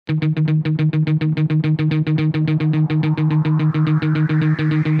Fellow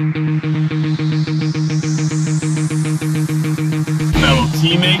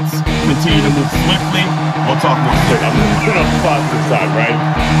teammates, continue to move swiftly. We'll talk more soon. I'm going to put on the positive side, right?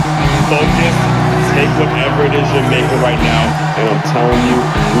 Focus, take whatever it is you're making right now, and I'm telling you,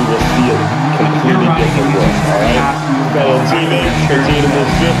 we will see a completely different world, all right? Fellow teammates, continue to move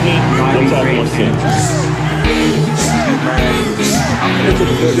swiftly. We'll talk more soon. Come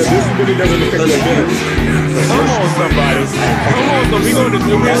on, somebody. Come on, so we're going to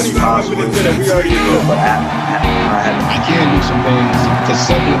do really confident that we already do. I can do some things to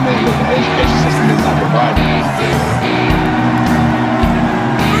supplement what the education system is not providing.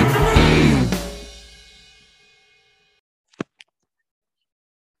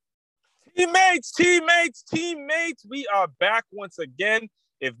 Teammates, we are back once again.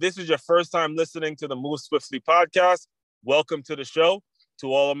 If this is your first time listening to the Move Swiftly podcast, welcome to the show.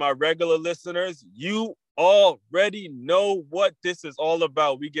 To all of my regular listeners, you already know what this is all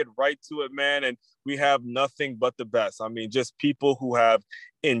about. We get right to it, man, and we have nothing but the best. I mean, just people who have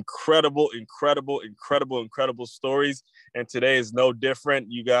incredible stories, and today is no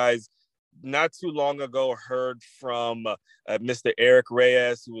different. You guys not too long ago heard from Mr. Eric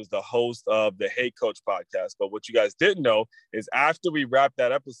Reyes, who is the host of the Hey Coach podcast. But what you guys didn't know is after we wrapped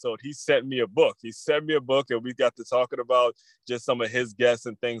that episode, he sent me a book. And we got to talking about just some of his guests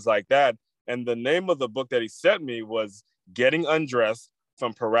and things like that. And the name of the book that he sent me was Getting Undressed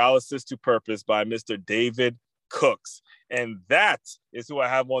from Paralysis to Purpose by Mr. David Cooks. And that is who I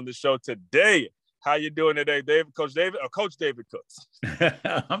have on the show today. How you doing today, Coach David Cooks?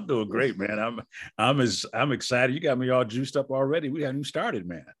 I'm doing great, man. I'm excited. You got me all juiced up already. We haven't even started,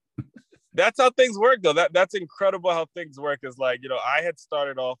 man. That's how things work, though. That's incredible how things work. Is like, I had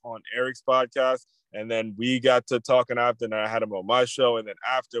started off on Eric's podcast, and then we got to talking after, and I had him on my show. And then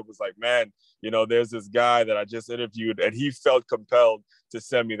after it was like, man, there's this guy that I just interviewed, and he felt compelled to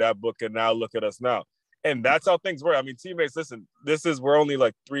send me that book. And now look at us now. And that's how things work. I mean, teammates, listen, we're only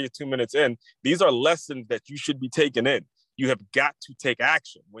like 3 or 2 minutes in. These are lessons that you should be taking in. You have got to take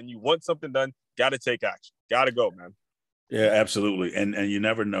action. When you want something done, got to take action. Got to go, man. Yeah, absolutely. And you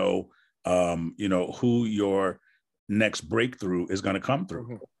never know, who your next breakthrough is going to come through.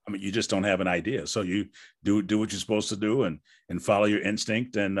 Mm-hmm. I mean, you just don't have an idea. So you do what you're supposed to do and follow your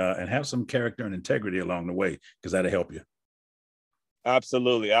instinct and have some character and integrity along the way, because that'll help you.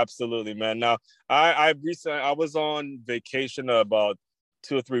 Absolutely, man. Now, I was on vacation about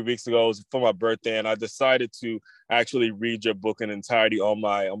 2 or 3 weeks ago. It was for my birthday, and I decided to actually read your book in entirety on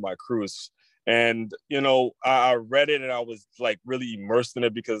my cruise. And I read it, and I was like really immersed in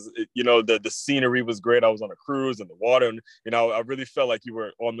it because the scenery was great. I was on a cruise and the water, and I really felt like you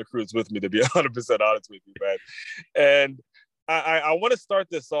were on the cruise with me, to be 100% honest with you, man. And I want to start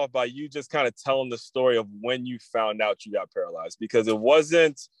this off by you just kind of telling the story of when you found out you got paralyzed, because it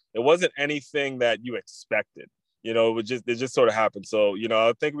wasn't anything that you expected. It just sort of happened. So,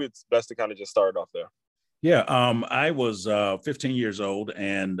 I think it's best to kind of just start off there. Yeah. I was 15 years old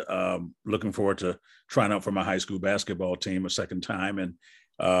and looking forward to trying out for my high school basketball team a second time, and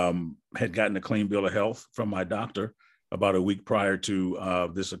had gotten a clean bill of health from my doctor about a week prior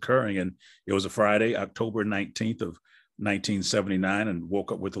to this occurring. And it was a Friday, October 19th of 1979, and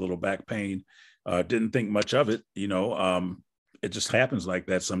woke up with a little back pain. Didn't think much of it. It just happens like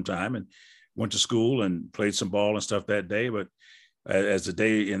that sometime, and went to school and played some ball and stuff that day. But as the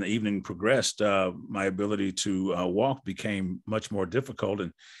day and the evening progressed, my ability to walk became much more difficult.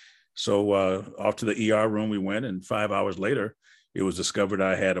 And so off to the ER room we went, and 5 hours later, it was discovered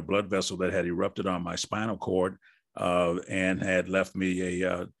I had a blood vessel that had erupted on my spinal cord and had left me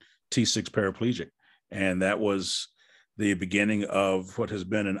a T6 paraplegic. And that was the beginning of what has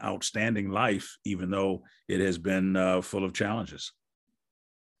been an outstanding life, even though it has been full of challenges.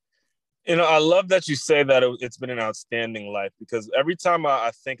 I love that you say that it's been an outstanding life, because every time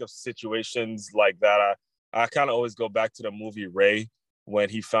I think of situations like that, I kind of always go back to the movie Ray, when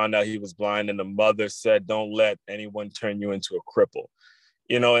he found out he was blind and the mother said, "Don't let anyone turn you into a cripple."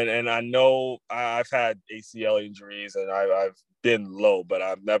 And I know I've had ACL injuries and I've been low, but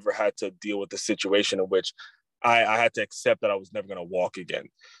I've never had to deal with the situation in which I had to accept that I was never going to walk again.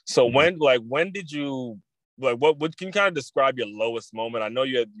 So when did you, what can you kind of describe your lowest moment? I know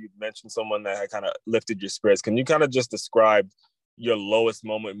you mentioned someone that had kind of lifted your spirits. Can you kind of just describe your lowest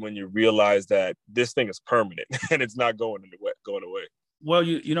moment when you realize that this thing is permanent and it's not going away? Well,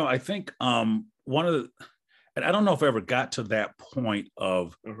 I think one of the, and I don't know if I ever got to that point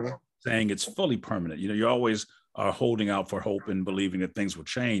of saying it's fully permanent. You always are holding out for hope and believing that things will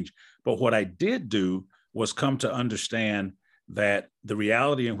change. But what I did do was come to understand that the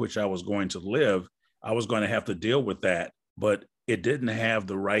reality in which I was going to live, I was going to have to deal with that, but it didn't have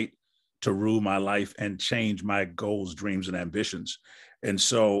the right to rule my life and change my goals, dreams, and ambitions. And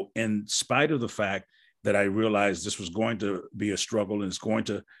so in spite of the fact that I realized this was going to be a struggle and it's going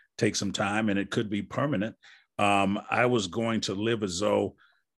to take some time and it could be permanent, I was going to live as though,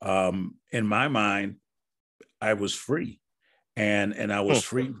 in my mind, I was free, and I was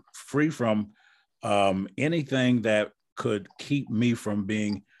free from anything that could keep me from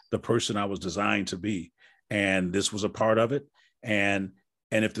being the person I was designed to be. And this was a part of it. And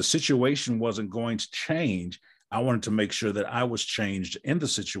if the situation wasn't going to change, I wanted to make sure that I was changed in the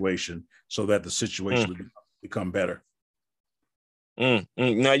situation so that the situation would become better.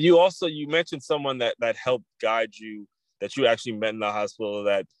 Now, you mentioned someone that helped guide you, that you actually met in the hospital,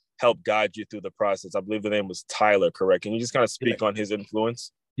 that helped guide you through the process. I believe the name was Tyler, correct? Can you just kind of speak on his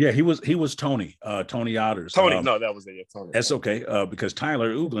influence? Yeah, he was Tony Otters. Tony, no, that was it. Yeah, Tony. That's okay, because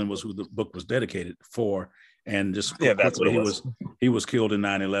Tyler Uglin was who the book was dedicated for. And just that's what it was. He was killed in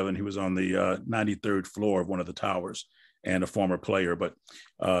 9/11. He was on the 93rd floor of one of the towers and a former player, but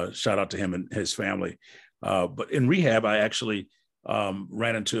shout out to him and his family. But in rehab, I actually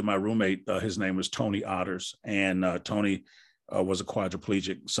ran into my roommate. His name was Tony Otters, and Tony was a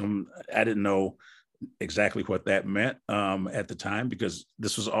quadriplegic. I didn't know exactly what that meant at the time, because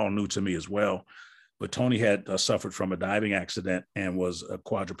this was all new to me as well. But Tony had suffered from a diving accident and was a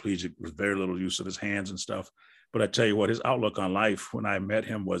quadriplegic with very little use of his hands and stuff. But I tell you what, his outlook on life when I met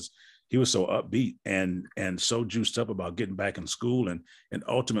him was, he was so upbeat and so juiced up about getting back in school and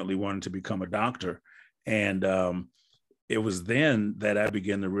ultimately wanting to become a doctor. And it was then that I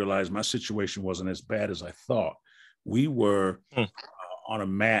began to realize my situation wasn't as bad as I thought. We were on a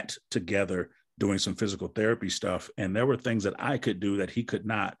mat together doing some physical therapy stuff, and there were things that I could do that he could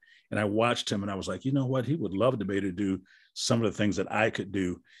not. And I watched him and I was like, you know what? He would love to be able to do some of the things that I could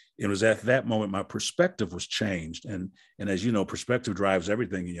do. It was at that moment my perspective was changed. And as you know, perspective drives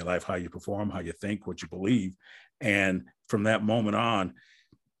everything in your life, how you perform, how you think, what you believe. And from that moment on,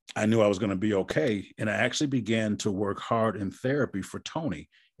 I knew I was going to be okay. And I actually began to work hard in therapy for Tony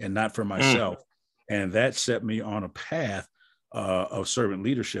and not for myself. And that set me on a path of servant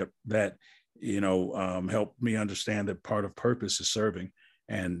leadership that, helped me understand that part of purpose is serving.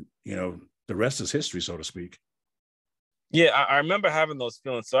 And, the rest is history, so to speak. Yeah, I remember having those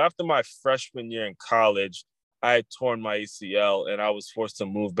feelings. So after my freshman year in college, I had torn my ACL and I was forced to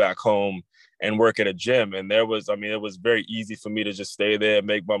move back home and work at a gym. And it was very easy for me to just stay there,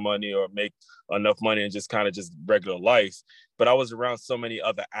 make my money or make enough money and just kind of just regular life. But I was around so many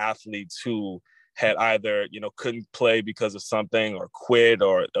other athletes who had either, couldn't play because of something or quit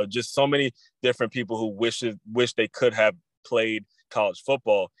or just so many different people who wish they could have played college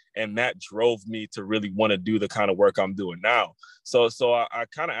football. And that drove me to really want to do the kind of work I'm doing now. So I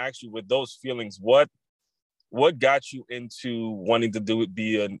kind of asked you, with those feelings, what got you into wanting to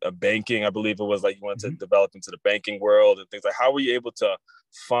be a banking? I believe it was like you wanted to develop into the banking world and things like. How were you able to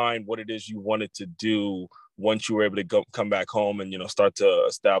find what it is you wanted to do once you were able to come back home and start to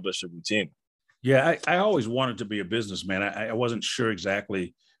establish a routine? Yeah, I always wanted to be a businessman. I wasn't sure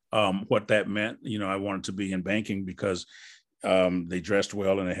exactly what that meant. I wanted to be in banking because they dressed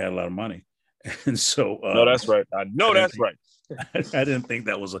well and they had a lot of money. And so no, that's right. I know that's right. I didn't think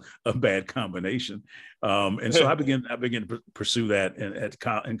that was a bad combination. And so I began to pursue that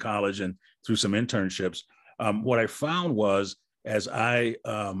in college and through some internships. What I found was, as I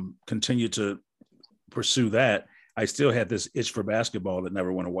continued to pursue that, I still had this itch for basketball that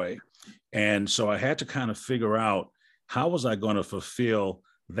never went away. And so I had to kind of figure out, how was I going to fulfill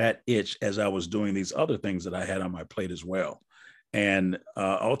that itch as I was doing these other things that I had on my plate as well. And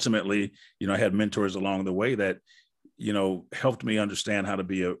ultimately, I had mentors along the way that, helped me understand how to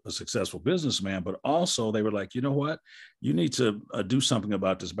be a successful businessman, but also they were like, you know what, you need to do something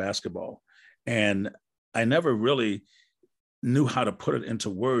about this basketball. And I never really knew how to put it into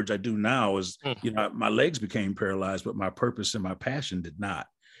words. I do now is, my legs became paralyzed, but my purpose and my passion did not.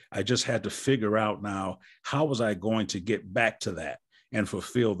 I just had to figure out now, how was I going to get back to that and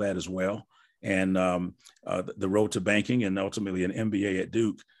fulfill that as well? And the road to banking and ultimately an MBA at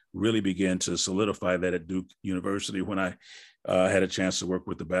Duke really began to solidify that at Duke University when I had a chance to work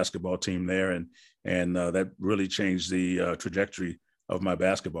with the basketball team there. And that really changed the trajectory of my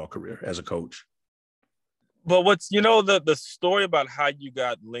basketball career as a coach. But what's, the story about how you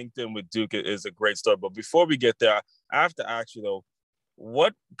got linked in with Duke is a great story. But before we get there, I have to ask you, though,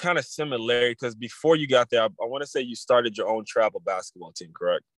 what kind of similarity, because before you got there, I want to say you started your own travel basketball team,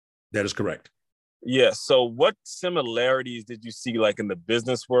 correct? That is correct. Yeah. So what similarities did you see like in the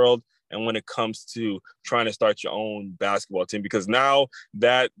business world and when it comes to trying to start your own basketball team? Because now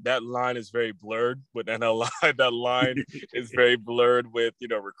that line is very blurred with NLI. That line is very blurred with, you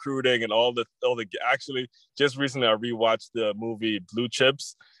know, recruiting and all the actually just recently I rewatched the movie Blue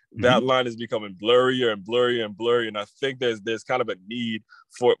Chips. That line is becoming blurrier and blurrier and blurrier. And I think there's kind of a need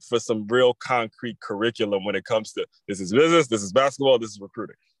for some real concrete curriculum when it comes to this is business, this is basketball, this is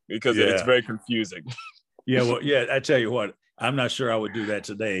recruiting, because it's very confusing. Yeah, well, yeah, I tell you what, I'm not sure I would do that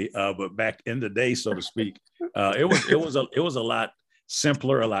today, but back in the day, so to speak, it was a lot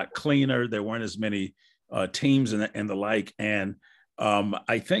simpler, a lot cleaner. There weren't as many teams and the like. And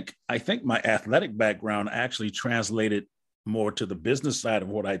I think my athletic background actually translated more to the business side of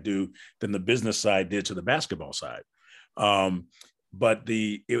what I do than the business side did to the basketball side. But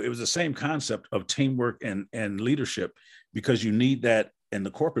it was the same concept of teamwork and leadership, because you need that in the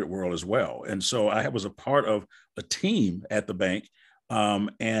corporate world as well. And so I was a part of a team at the bank,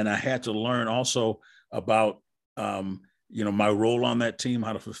 and I had to learn also about my role on that team,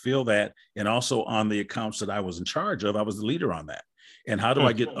 how to fulfill that, and also on the accounts that I was in charge of. I was the leader on that. And how do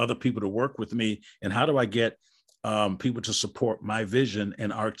I get other people to work with me, and how do I get people to support my vision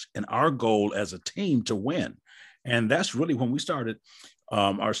and our goal as a team to win? And that's really when we started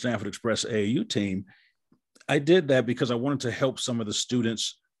our Stanford Express AAU team. I did that because I wanted to help some of the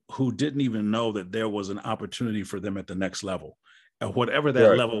students who didn't even know that there was an opportunity for them at the next level, whatever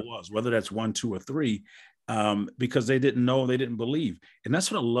that level was, whether that's 1, 2, or 3, because they didn't know, they didn't believe. And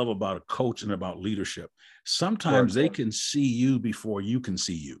that's what I love about a coach and about leadership. Sometimes they can see you before you can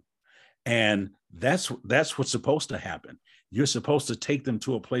see you. And that's what's supposed to happen. You're supposed to take them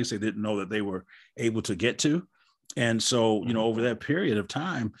to a place they didn't know that they were able to get to. And so, over that period of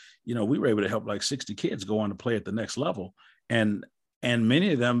time, we were able to help like 60 kids go on to play at the next level. And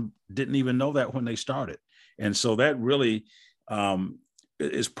many of them didn't even know that when they started. And so that really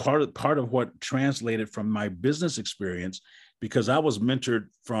is part of what translated from my business experience, because I was mentored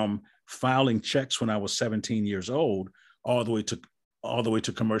from filing checks when I was 17 years old, all the way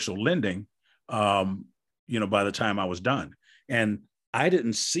to commercial lending, by the time I was done. And I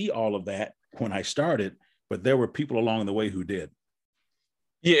didn't see all of that when I started, but there were people along the way who did.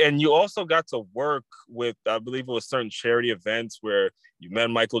 Yeah, and you also got to work with, I believe it was certain charity events where you met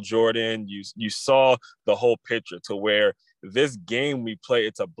Michael Jordan. You saw the whole picture, to where this game we play,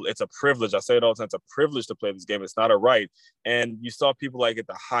 it's a privilege. I say it all the time, it's a privilege to play this game. It's not a right. And you saw people like at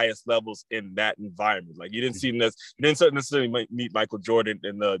the highest levels in that environment. Like you didn't necessarily meet Michael Jordan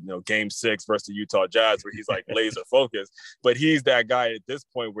in the Game 6 versus the Utah Jazz, where he's like laser focused, but he's that guy at this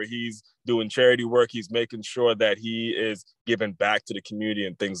point where he's doing charity work. He's making sure that he is giving back to the community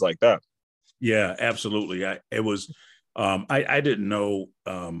and things like that. Yeah, absolutely. I didn't know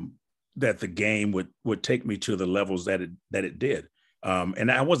that the game would take me to the levels that it did.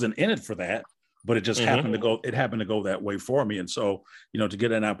 And I wasn't in it for that, but it just happened to go that way for me. And so, to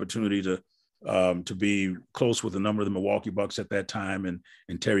get an opportunity to be close with a number of the Milwaukee Bucks at that time.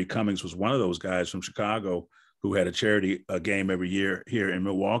 And Terry Cummings was one of those guys from Chicago who had a charity game every year here in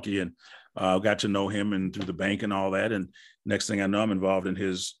Milwaukee. And got to know him and through the bank and all that. And next thing I know, I'm involved in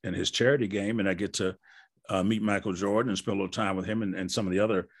his charity game, and I get to meet Michael Jordan and spend a little time with him and some of the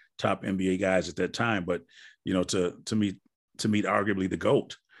other top NBA guys at that time. But, to meet arguably the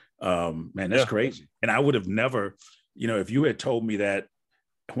GOAT, man, that's crazy. And I would have never, if you had told me that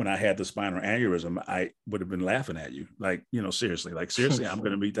when I had the spinal aneurysm, I would have been laughing at you. Like, seriously, I'm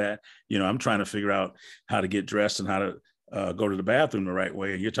going to meet that. I'm trying to figure out how to get dressed and how to go to the bathroom the right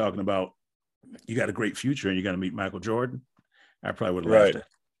way. And you're talking about, you got a great future and you're going to meet Michael Jordan. I probably would have laughed at.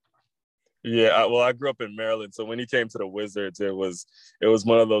 Yeah, I grew up in Maryland, so when he came to the Wizards, it was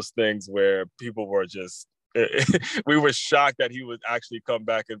one of those things where people were just we were shocked that he would actually come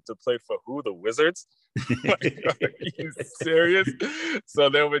back and to play for who? The Wizards? Like, are you serious? So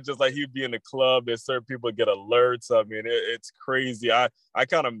they were just like, he'd be in the club. There's certain people get alerts. I mean, it's crazy. I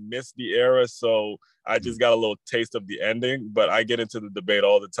kind of missed the era, so I just got a little taste of the ending. But I get into the debate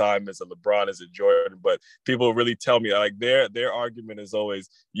all the time. Is it LeBron? Is it Jordan? But people really tell me, like, their argument is always,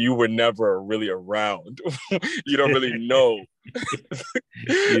 you were never really around. You don't really know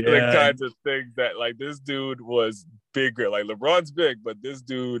the kinds of things that, like, this dude was bigger. Like, LeBron's big, but this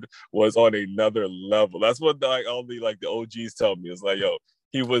dude was on another level. That's what all the OGs tell me. It's like, yo,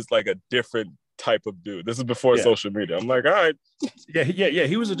 he was like a different type of dude. This is before social media. I'm like, all right. Yeah.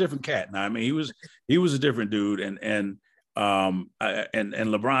 He was a different cat. Now, I mean, he was a different dude, and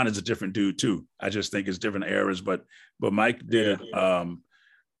LeBron is a different dude too. I just think it's different eras, but Mike did.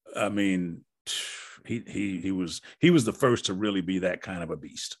 I mean, he was the first to really be that kind of a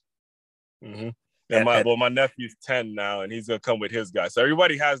beast. Mm-hmm. And my nephew's 10 now, and he's gonna come with his guy. So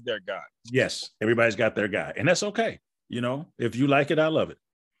everybody has their guy. Yes, everybody's got their guy, and that's okay. If you like it, I love it.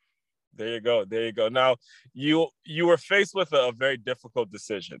 There you go. There you go. Now, you were faced with a very difficult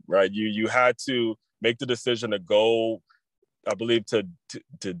decision, right? You had to make the decision to go, I believe, to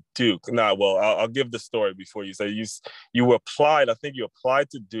Duke. I'll give the story before you say you applied. I think you applied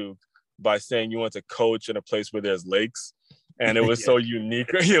to Duke by saying you want to coach in a place where there's lakes, and it was so unique.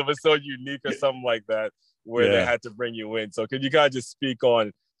 It was so unique, or something like that, where they had to bring you in. So, could you guys just speak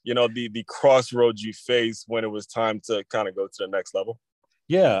on the crossroads you faced when it was time to kind of go to the next level?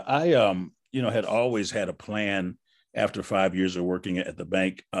 Yeah, I had always had a plan after 5 years of working at the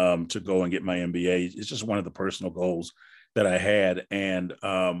bank to go and get my MBA. It's just one of the personal goals that I had, and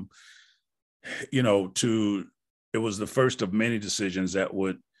it was the first of many decisions that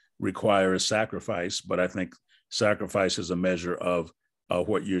would require a sacrifice. But I think sacrifice is a measure of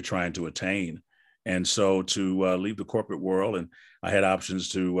what you're trying to attain. And so to leave the corporate world, and I had options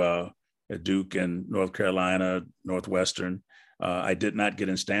to at Duke and North Carolina, Northwestern. I did not get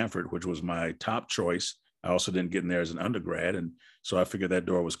in Stanford, which was my top choice. I also didn't get in there as an undergrad. And so I figured that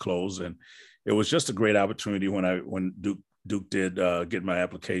door was closed. And it was just a great opportunity when Duke did get my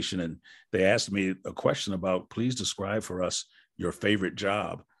application, and they asked me a question about, please describe for us your favorite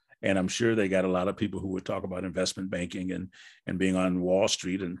job. And I'm sure they got a lot of people who would talk about investment banking and being on Wall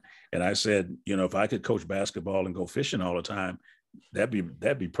Street. And I said, if I could coach basketball and go fishing all the time,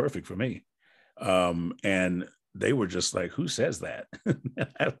 that'd be perfect for me. And they were just like, who says that?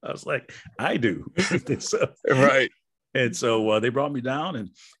 I was like, I do. Right. And so they brought me down,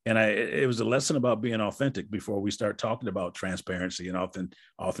 and it was a lesson about being authentic before we start talking about transparency and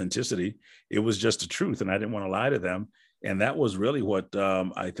authenticity. It was just the truth, and I didn't want to lie to them. And that was really what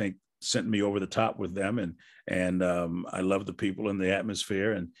I think sent me over the top with them. And I loved the people and the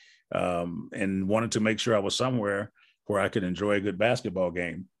atmosphere, and wanted to make sure I was somewhere where I could enjoy a good basketball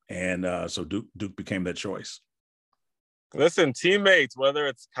game. And so Duke became that choice. Listen, teammates, whether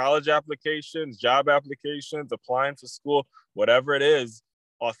it's college applications, job applications, applying for school, whatever it is,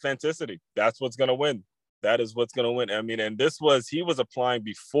 authenticity. That's what's going to win. That is what's going to win. I mean, and he was applying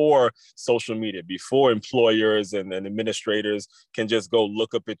before social media, before employers and administrators can just go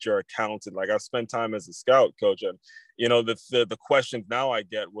look up at your account. And like, I've spent time as a scout coach, and, the questions now I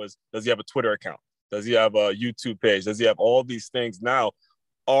get was, does he have a Twitter account? Does he have a YouTube page? Does he have all these things? Now,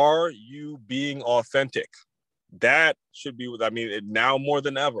 are you being authentic? That should be, now more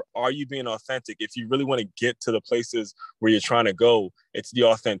than ever, are you being authentic? If you really want to get to the places where you're trying to go, it's the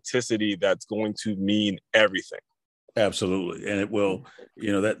authenticity that's going to mean everything. Absolutely. And it will,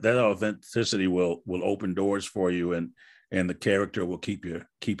 that authenticity will open doors for you, and the character will keep you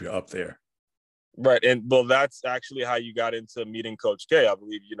up there. Right. And well, that's actually how you got into meeting Coach K. I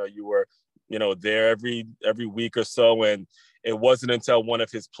believe, you were, there every week or so, and it wasn't until one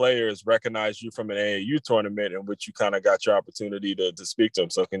of his players recognized you from an AAU tournament in which you kind of got your opportunity to speak to him.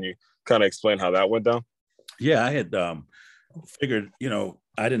 So can you kind of explain how that went down? Yeah, I had figured,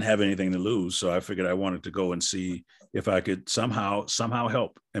 I didn't have anything to lose. So I figured I wanted to go and see if I could somehow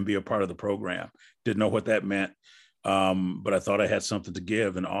help and be a part of the program. Didn't know what that meant. But I thought I had something to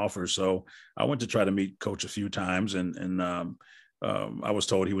give and offer. So I went to try to meet Coach a few times, and I was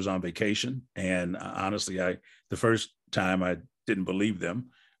told he was on vacation. And honestly, the first time I didn't believe them.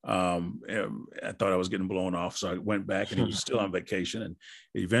 I thought I was getting blown off. So I went back, and he was still on vacation. And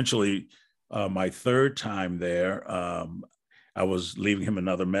eventually, my third time there, I was leaving him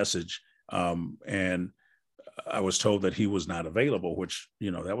another message. And I was told that he was not available, which,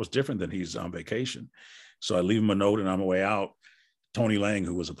 that was different than he's on vacation. So I leave him a note, and on my way out, Tony Lang,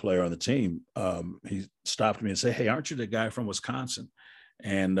 who was a player on the team, he stopped me and said, "Hey, aren't you the guy from Wisconsin?"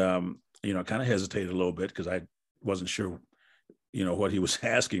 And, kind of hesitated a little bit because I wasn't sure, what he was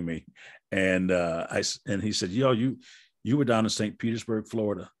asking me. And he said, you were down in St. Petersburg,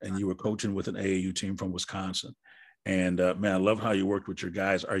 Florida, and you were coaching with an AAU team from Wisconsin. And man, I love how you worked with your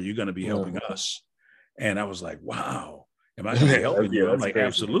guys. Are you going to be helping us? And I was like, wow. Am I going to be helping you? I'm like, crazy.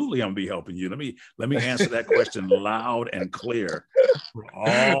 Absolutely, I'm going to be helping you. Let me answer that question loud and clear for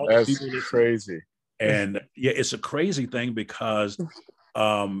all the people. That's crazy. And yeah, it's a crazy thing because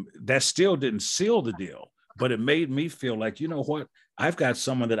that still didn't seal the deal, but it made me feel like, you know what? I've got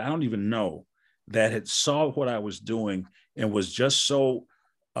someone that I don't even know that had saw what I was doing and was just so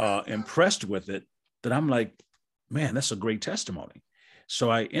impressed with it that I'm like, man, that's a great testimony. So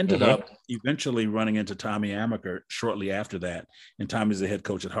I ended up eventually running into Tommy Amaker shortly after that. And Tommy's the head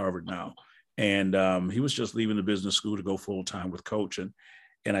coach at Harvard now. And he was just leaving the business school to go full-time with Coach. And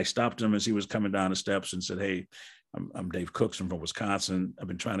I stopped him as he was coming down the steps and said, "Hey, I'm Dave Cookson from Wisconsin. I've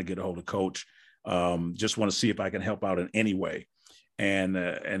been trying to get a hold of Coach. Just want to see if I can help out in any way.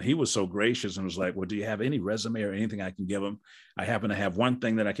 And he was so gracious and was like, well, do you have any resume or anything I can give him? I happen to have one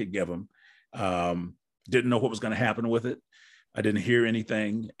thing that I could give him. Didn't know what was going to happen with it. I didn't hear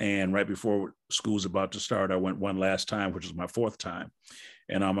anything. And right before school's about to start, I went one last time, which was my fourth time.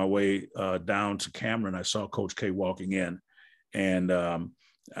 And on my way down to Cameron, I saw Coach K walking in. And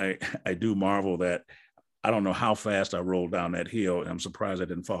I do marvel that I don't know how fast I rolled down that hill. And I'm surprised I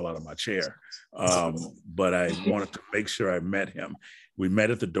didn't fall out of my chair. But I wanted to make sure I met him. We met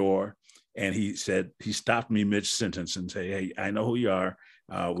at the door, and he stopped me mid-sentence and said, hey, I know who you are.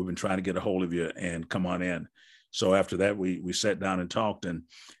 We've been trying to get a hold of you, and come on in. So after that, we sat down and talked, and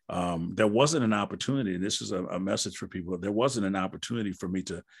there wasn't an opportunity. And this is a message for people. There wasn't an opportunity for me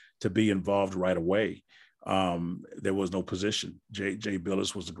to be involved right away. There was no position. Jay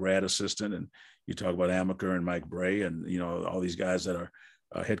Billis was a grad assistant, and you talk about Amaker and Mike Bray and, all these guys that are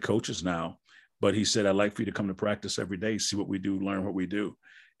head coaches now. But he said, I'd like for you to come to practice every day, see what we do, learn what we do.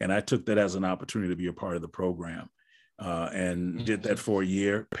 And I took that as an opportunity to be a part of the program, and did that for a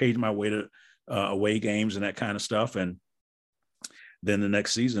year, paid my way to away games and that kind of stuff. And then the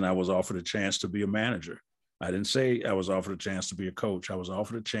next season, I was offered a chance to be a manager. I didn't say I was offered a chance to be a coach. I was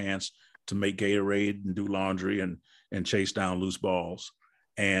offered a chance to make Gatorade and do laundry and chase down loose balls.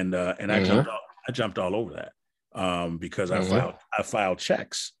 And I jumped all over that because I filed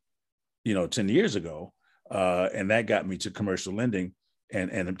checks, 10 years ago. And that got me to commercial lending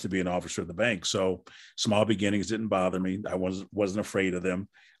and to be an officer of the bank. So small beginnings didn't bother me. I wasn't afraid of them.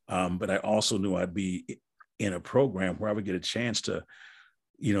 But I also knew I'd be in a program where I would get a chance to,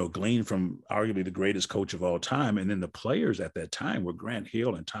 glean from arguably the greatest coach of all time. And then the players at that time were Grant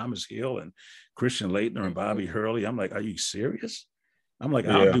Hill and Thomas Hill and Christian Laettner and Bobby Hurley. I'm like, are you serious? I'm like,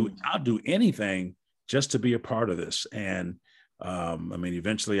 I'll do anything just to be a part of this. And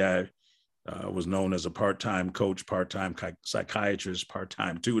eventually I was known as a part-time coach, part-time psychiatrist,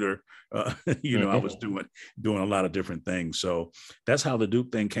 part-time tutor. I was doing a lot of different things. So that's how the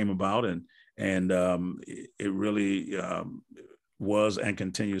Duke thing came about. And it really was and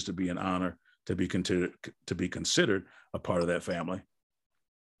continues to be an honor to be considered a part of that family.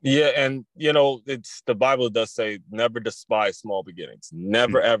 Yeah. And, it's the Bible does say, never despise small beginnings,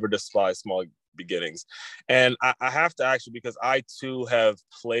 never, ever despise small beginnings. And I have to actually, because I too have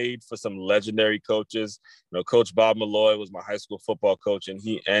played for some legendary coaches. Coach Bob Malloy was my high school football coach, and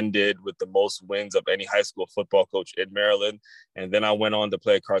he ended with the most wins of any high school football coach in Maryland. And then I went on to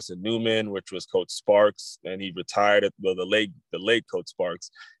play Carson Newman, which was Coach Sparks, and he retired at the late Coach Sparks.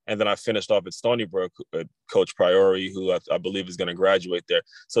 And then I finished off at Stony Brook, Coach Priori, who I believe is going to graduate there.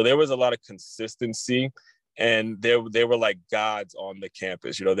 So there was a lot of consistency. And they were like gods on the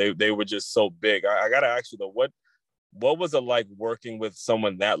campus. They were just so big. I got to ask you, though, what was it like working with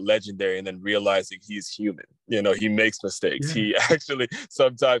someone that legendary and then realizing he's human? He makes mistakes. Yeah. He actually,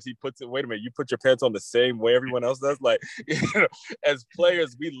 sometimes he puts it, wait a minute, you put your pants on the same way everyone else does? Like, as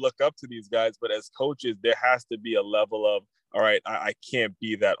players, we look up to these guys, but as coaches, there has to be a level of, all right, I can't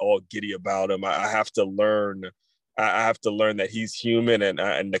be that all giddy about him. I have to learn. I have to learn that he's human,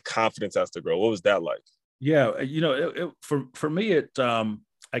 and the confidence has to grow. What was that like? Yeah, for me,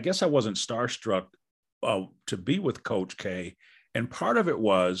 I guess I wasn't starstruck to be with Coach K, and part of it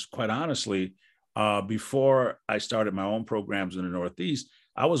was, quite honestly, before I started my own programs in the Northeast,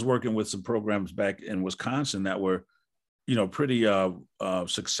 I was working with some programs back in Wisconsin that were, pretty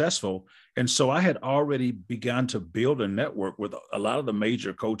successful, and so I had already begun to build a network with a lot of the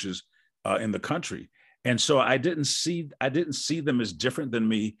major coaches in the country, and so I didn't see them as different than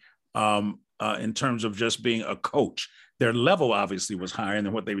me. In terms of just being a coach, their level obviously was higher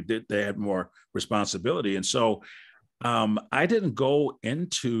than what they did. They had more responsibility. And so I didn't go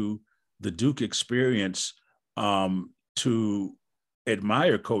into the Duke experience to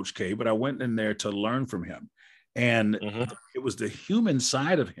admire Coach K, but I went in there to learn from him. And it was the human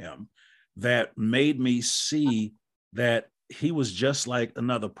side of him that made me see that he was just like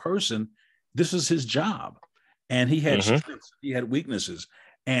another person. This is his job. And he had strengths, he had weaknesses.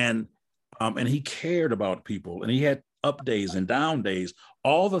 And he cared about people, and he had up days and down days,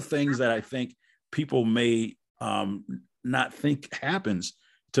 all the things that I think people may not think happens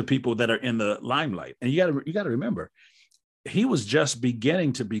to people that are in the limelight. And you got to remember, he was just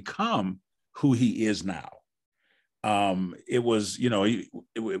beginning to become who he is now. It was,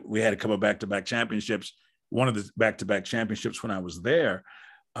 we had a couple of back-to-back championships, one of the back-to-back championships when I was there.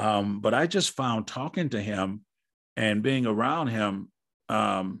 But I just found talking to him and being around him,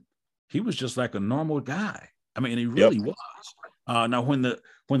 he was just like a normal guy. I mean, he really was. Now, when the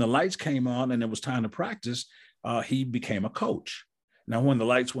lights came on and it was time to practice, he became a coach. Now, when the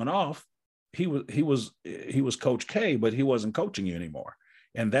lights went off, he was Coach K, but he wasn't coaching you anymore,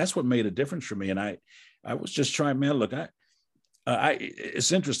 and that's what made a difference for me. And I was just trying, man. Look,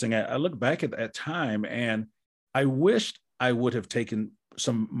 it's interesting. I look back at that time, and I wished I would have taken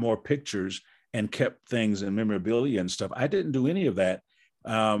some more pictures and kept things in memorabilia and stuff. I didn't do any of that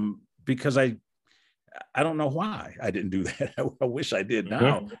because I don't know why I didn't do that. I wish I did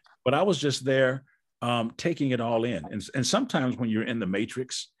now, but I was just there taking it all in. And sometimes when you're in the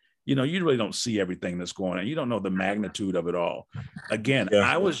matrix, you really don't see everything that's going on. You don't know the magnitude of it all. Again,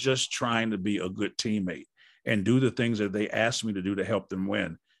 I was just trying to be a good teammate and do the things that they asked me to do to help them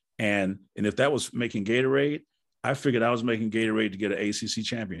win. And if that was making Gatorade, I figured I was making Gatorade to get an ACC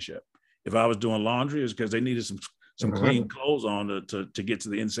championship. If I was doing laundry, it's because they needed some clean clothes on to get to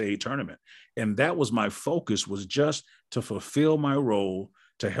the NCAA tournament. And that was my focus, was just to fulfill my role,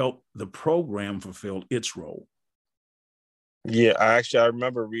 to help the program fulfill its role. Yeah, I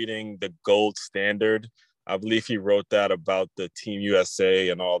remember reading The Gold Standard. I believe he wrote that about the Team USA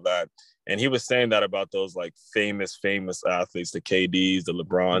and all that. And he was saying that about those like famous athletes, the KDs, the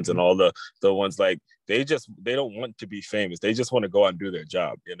LeBrons, and all the ones like they don't want to be famous. They just want to go out and do their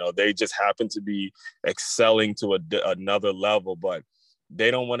job. They just happen to be excelling to another level, but they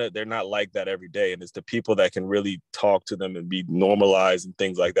don't want to, they're not like that every day. And it's the people that can really talk to them and be normalized and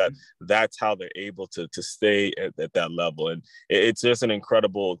things like that. That's how they're able to stay at that level. And it's just an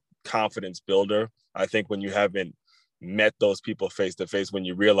incredible confidence builder. I think when you haven't met those people face to face, when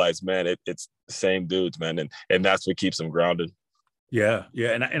you realize, man, it's the same dudes, man. And that's what keeps them grounded. Yeah.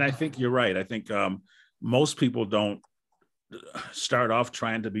 And I think you're right. I think most people don't start off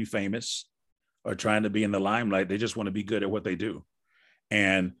trying to be famous or trying to be in the limelight. They just want to be good at what they do.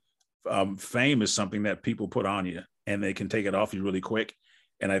 And fame is something that people put on you and they can take it off you really quick.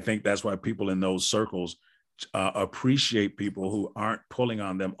 And I think that's why people in those circles appreciate people who aren't pulling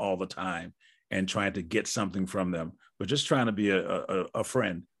on them all the time and trying to get something from them, but just trying to be a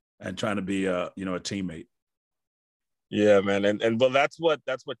friend and trying to be a teammate. Yeah, man. And but that's what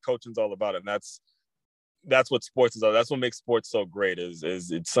coaching's all about. And that's what sports is all. That's what makes sports so great is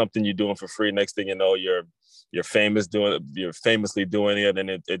it's something you're doing for free. Next thing you know, you're famously doing it. And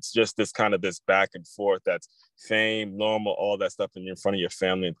it's just this kind of this back and forth, that's fame, normal, all that stuff. And you're in front of your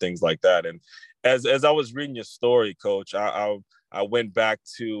family and things like that. And as I was reading your story, Coach, I went back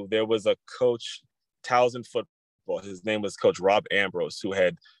to, there was a coach, Towson football. His name was Coach Rob Ambrose, who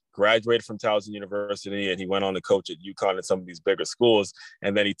had graduated from Towson University, and he went on to coach at UConn and some of these bigger schools.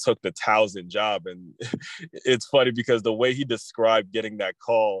 And then he took the Towson job. And it's funny because the way he described getting that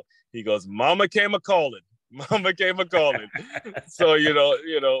call, he goes, "Mama came a calling. Mama came a calling." So,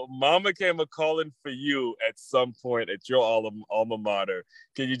 Mama came a calling for you at some point at your alma mater.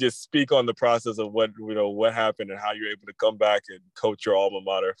 Can you just speak on the process of what happened and how you're able to come back and coach your alma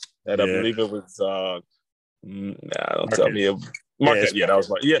mater? And I believe it was, don't tell me. Marquette. Yeah, that was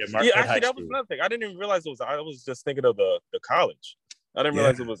right. Yeah. Actually, that was another thing. I didn't even realize it was. I was just thinking of the college. I didn't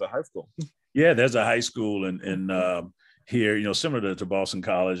realize it was a high school. Yeah, there's a high school in here, similar to Boston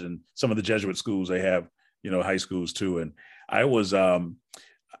College and some of the Jesuit schools. They have high schools too. And I was in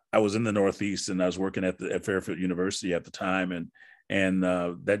the Northeast, and I was working at Fairfield University at the time, and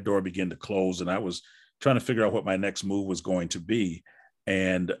that door began to close, and I was trying to figure out what my next move was going to be.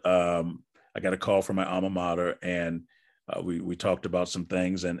 And I got a call from my alma mater, and we talked about some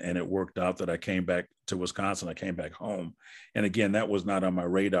things, and it worked out that I came back to Wisconsin. I came back home. And again, that was not on my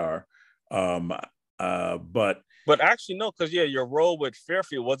radar. But actually, no, because your role with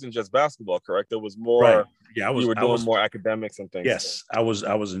Fairfield wasn't just basketball, correct? There was more. Right. Yeah, you were doing more academics and things. Yes, I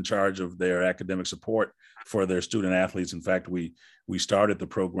was in charge of their academic support for their student athletes. In fact, we started the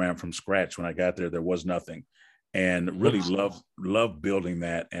program from scratch. When I got there, there was nothing, and really love building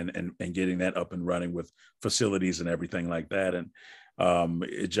that and getting that up and running with facilities and everything like that. And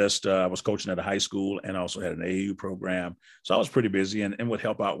I was coaching at a high school and also had an AAU program, so I was pretty busy and would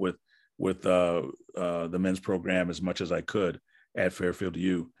help out with the men's program as much as I could at Fairfield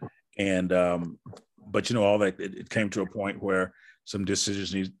U. And but all that, it came to a point where some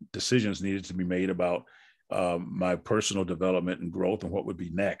decisions needed to be made about my personal development and growth and what would be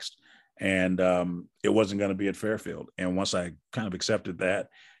next. And it wasn't going to be at Fairfield. And once I kind of accepted that,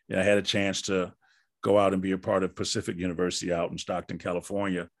 I had a chance to go out and be a part of Pacific University out in Stockton,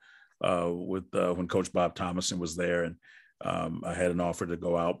 California, with when Coach Bob Thomason was there, and I had an offer to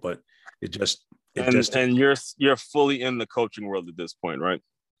go out, but and you're fully in the coaching world at this point, right?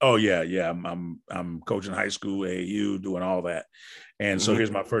 Oh yeah. I'm coaching high school, AAU, doing all that, and so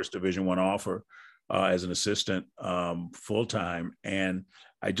here's my first Division I offer as an assistant, full time, and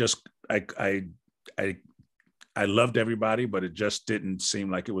I I loved everybody, but it just didn't seem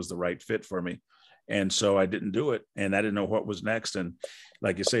like it was the right fit for me. And so I didn't do it, and I didn't know what was next. And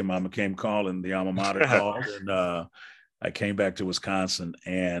like you say, Mama came calling, the alma mater called, and I came back to Wisconsin,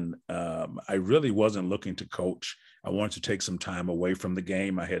 and I really wasn't looking to coach. I wanted to take some time away from the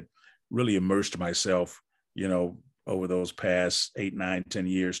game. I had really immersed myself, over those past 8, 9, 10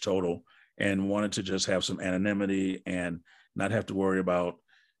 years total, and wanted to just have some anonymity and not have to worry about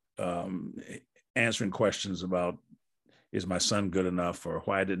answering questions about, is my son good enough, or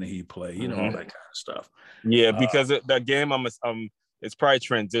why didn't he play? All that kind of stuff. Yeah, because that game, it's probably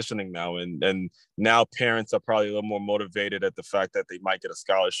transitioning now, and now parents are probably a little more motivated at the fact that they might get a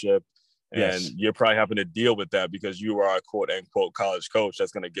scholarship, and Yes. you're probably having to deal with that because you are a quote unquote college coach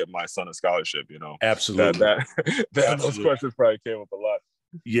that's going to get my son a scholarship. Absolutely. Those questions probably came up a lot.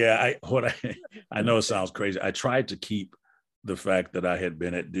 Yeah, I know it sounds crazy. I tried to keep the fact that I had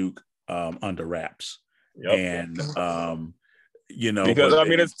been at Duke under wraps. Yep. And because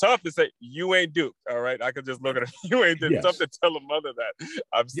it's tough to say you ain't Duke. All right, I could just look at it. You ain't. It's tough to tell a mother that.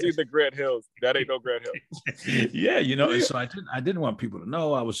 I've seen the Grant Hills. That ain't no Grant Hills. Yeah, and so I didn't want people to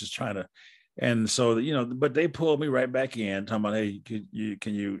know. I was just trying to, and so but they pulled me right back in, talking about, hey, would you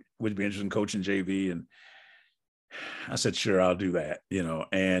be interested in coaching JV? And I said, sure, I'll do that.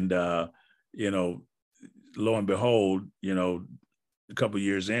 And lo and behold, a couple of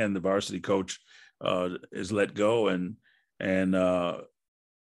years in, the varsity coach is let go, and I'm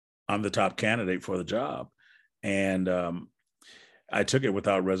the top candidate for the job. And I took it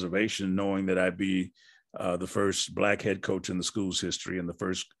without reservation, knowing that I'd be the first Black head coach in the school's history and the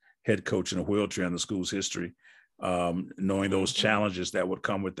first head coach in a wheelchair in the school's history, knowing those challenges that would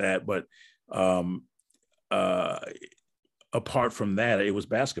come with that. But apart from that, it was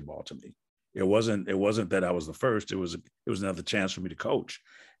basketball to me. It wasn't that I was the first. It was another chance for me to coach.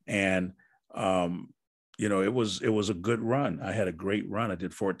 And it was a good run. I had a great run. I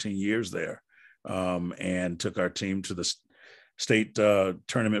did 14 years there, and took our team to the state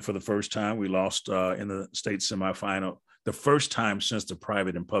tournament for the first time. We lost in the state semifinal, the first time since the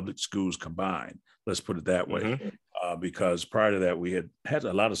private and public schools combined. Let's put it that way, because prior to that, we had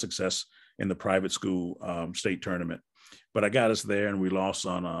a lot of success in the private school state tournament. But I got us there, and we lost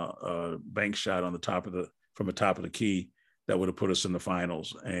on a bank shot on from the top of the key that would have put us in the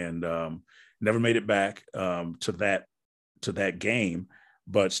finals, and never made it back to that game,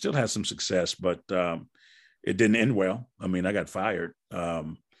 but still had some success. But it didn't end well. I mean, I got fired,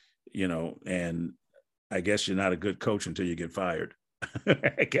 and I guess you're not a good coach until you get fired.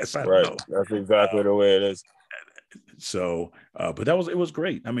 I guess I don't know. That's exactly the way it is. So, but it was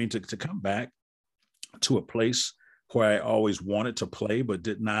great. I mean, to come back to a place where I always wanted to play, but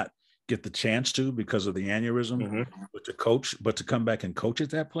did not get the chance to because of the aneurysm, but to come back and coach at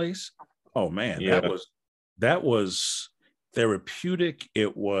that place. Oh man, that was therapeutic.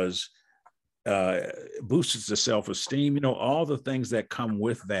 It was boosted the self-esteem, all the things that come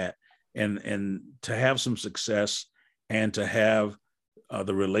with that, and to have some success and to have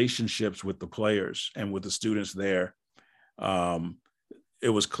the relationships with the players and with the students there. It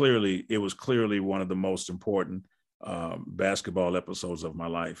was clearly one of the most important basketball episodes of my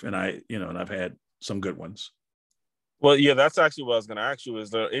life. And I've had some good ones. Well, yeah, that's actually what I was going to ask you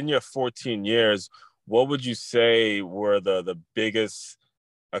is in your 14 years, what would you say were the biggest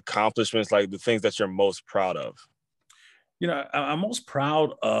accomplishments, like the things that you're most proud of? I'm most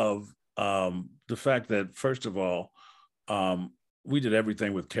proud of the fact that, first of all, we did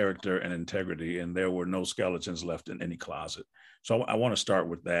everything with character and integrity, and there were no skeletons left in any closet. So I want to start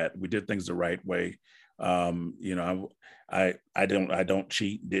with that. We did things the right way. I don't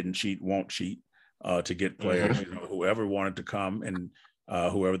cheat, didn't cheat, won't cheat to get players. Whoever wanted to come and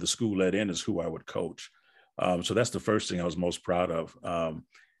whoever the school let in is who I would coach. So that's the first thing I was most proud of,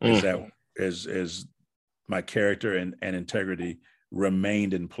 is my character and integrity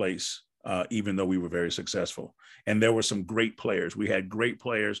remained in place, even though we were very successful. And there were some great players. We had great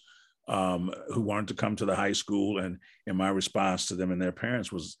players who wanted to come to the high school, and my response to them and their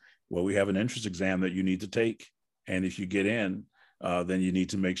parents was, well, we have an entrance exam that you need to take. And if you get in, then you need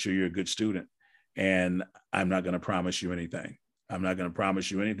to make sure you're a good student. And I'm not going to promise you anything. I'm not going to promise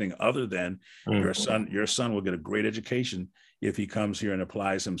you anything other than your son will get a great education if he comes here and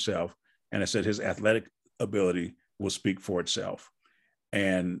applies himself. And I said his athletic ability will speak for itself.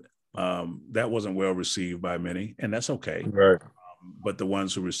 And that wasn't well received by many, and that's okay. Right. But the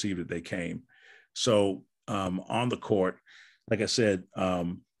ones who received it, they came. So on the court, like I said,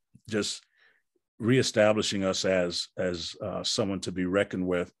 just reestablishing us as someone to be reckoned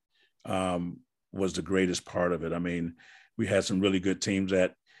with was the greatest part of it. I mean, we had some really good teams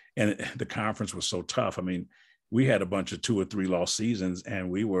and the conference was so tough. I mean, we had a bunch of 2 or 3 lost seasons, and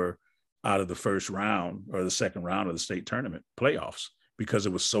we were out of the first round or the second round of the state tournament playoffs because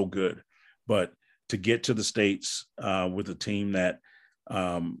it was so good. But to get to the States with a team that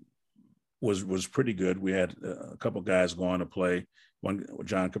was pretty good. We had a couple guys going to play. One,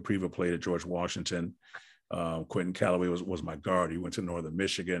 John Capriva played at George Washington. Quentin Callaway was my guard. He went to Northern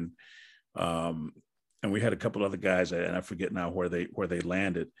Michigan. And we had a couple other guys, and I forget now where they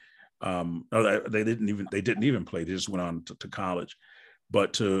landed. No, they didn't even play. They just went on to college.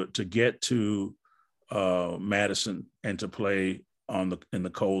 But to get to Madison and to play in the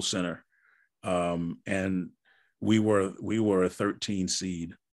Kohl Center, and we were a 13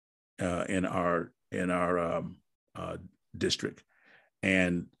 seed in our district,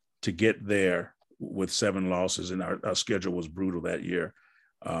 and to get there with 7 losses, and our schedule was brutal that year.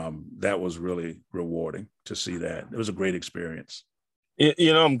 That was really rewarding to see that. It was a great experience.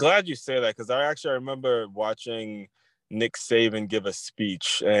 I'm glad you say that, because I remember watching Nick Saban give a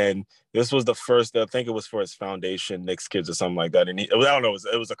speech, and this was the first, I think it was for his foundation, Nick's Kids or something like that. And I don't know,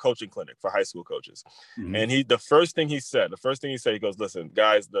 it was a coaching clinic for high school coaches. Mm-hmm. And the first thing he said, he goes, listen,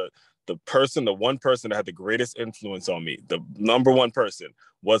 guys, the one person that had the greatest influence on me, the number one person,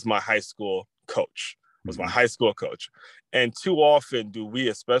 was my high school coach. And too often do we,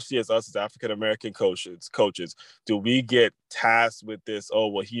 especially as African-American coaches, do we get tasked with this, oh,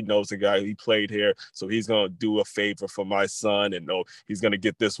 well, he knows a guy, he played here, so he's going to do a favor for my son, and he's going to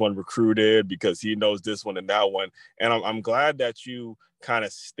get this one recruited because he knows this one and that one. And I'm glad that you kind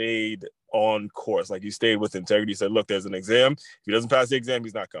of stayed on course. Like, you stayed with integrity. You said, look, there's an exam. If he doesn't pass the exam,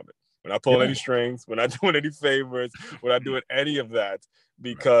 he's not coming. We're not pulling any strings. We're not doing any favors. We're not doing any of that,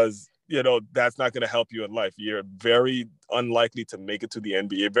 because that's not going to help you in life. You're very unlikely to make it to the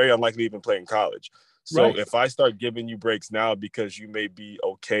NBA. You're very unlikely to even play in college. So if I start giving you breaks now because you may be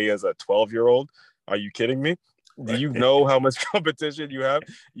okay as a 12-year-old, are you kidding me? Do you know how much competition you have?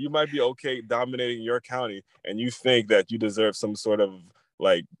 You might be okay dominating your county, and you think that you deserve some sort of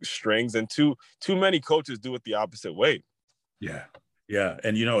like strings. And too many coaches do it the opposite way. Yeah. Yeah.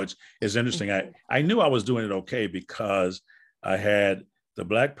 And it's interesting. I knew I was doing it okay because I had the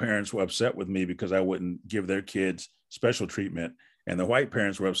Black parents were upset with me because I wouldn't give their kids special treatment. And the white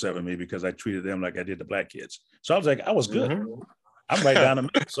parents were upset with me because I treated them like I did the Black kids. So I was like, I was good. Mm-hmm. I'm right down the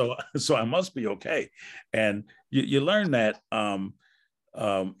middle. So I must be okay. And you learn that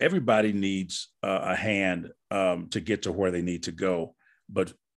everybody needs a hand to get to where they need to go,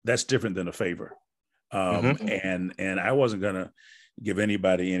 but that's different than a favor. And I wasn't going to give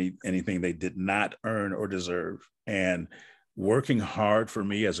anybody anything they did not earn or deserve. And working hard for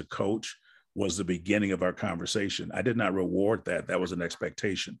me as a coach was the beginning of our conversation. I did not reward that. That was an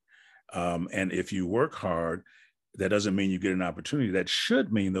expectation. And if you work hard, that doesn't mean you get an opportunity. That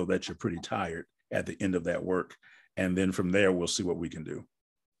should mean, though, that you're pretty tired at the end of that work. And then from there, we'll see what we can do.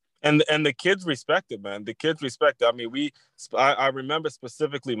 And the kids respect it, man. The kids respect it. I mean, I remember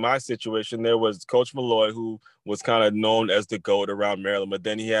specifically my situation. There was Coach Malloy, who was kind of known as the GOAT around Maryland, but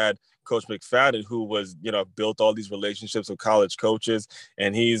then he had Coach McFadden, who was, built all these relationships with college coaches,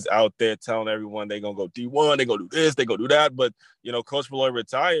 and he's out there telling everyone they're going to go D1, they go do this, they go do that. But, Coach Malloy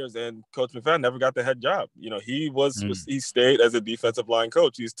retires, and Coach McFadden never got the head job. He stayed as a defensive line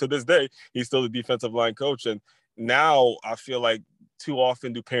coach. To this day, he's still a defensive line coach. And now I feel like too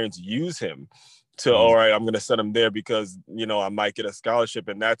often do parents use him to, all right, I'm going to send him there because, I might get a scholarship.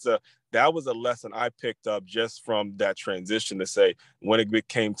 And that was a lesson I picked up just from that transition, to say, when it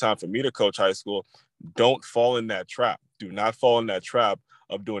became time for me to coach high school, don't fall in that trap. Do not fall in that trap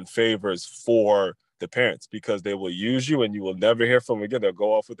of doing favors for the parents, because they will use you and you will never hear from them again. They'll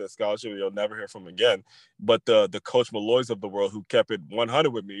go off with their scholarship and you'll never hear from them again. But the Coach Malloys of the world, who kept it 100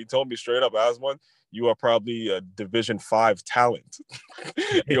 with me, he told me straight up, Aswan, you are probably a Division 5 talent.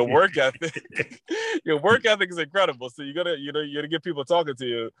 Your work ethic is incredible. So you're gonna get people talking to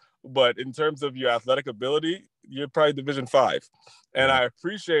you. But in terms of your athletic ability, you're probably Division 5. And I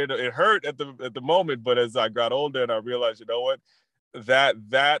appreciate it. It hurt at the moment, but as I got older and I realized, you know what?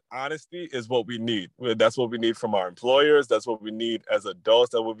 That honesty is what we need. That's what we need from our employers. That's what we need as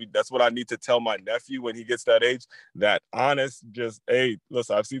adults. That's what I need to tell my nephew when he gets that age. That honest, just, hey,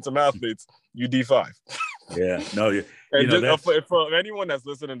 listen, I've seen some athletes. You D5. Yeah, no, for anyone that's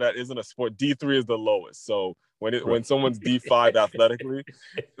listening that isn't a sport, D3 is the lowest. So when someone's D5 athletically,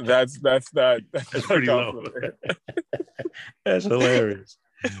 that's pretty low. That's hilarious.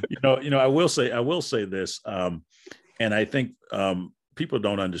 I will say this. And I think people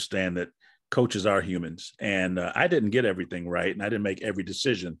don't understand that coaches are humans, and I didn't get everything right, and I didn't make every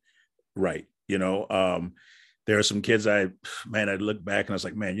decision right. There are some kids I look back and I was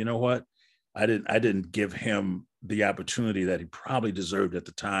like, man, you know what? I didn't give him the opportunity that he probably deserved at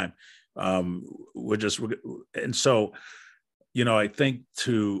the time. And so, I think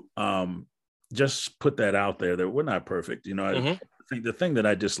to just put that out there, that we're not perfect. I think the thing that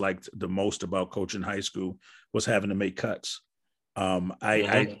I disliked the most about coaching high school was having to make cuts. I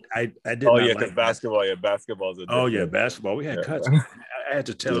did Oh not yeah, like because basketball is a Oh yeah, different. basketball. We had cuts. I had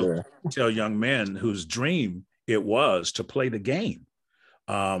to tell young men whose dream it was to play the game,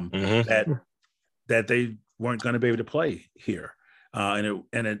 that they weren't going to be able to play here, and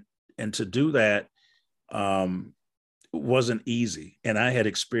to do that wasn't easy. And I had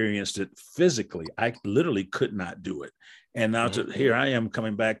experienced it physically. I literally could not do it. And now here I am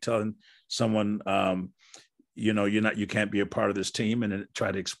coming back telling someone, you can't be a part of this team, and then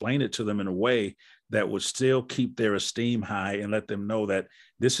try to explain it to them in a way that would still keep their esteem high and let them know that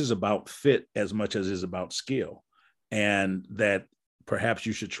this is about fit as much as it is about skill, and that perhaps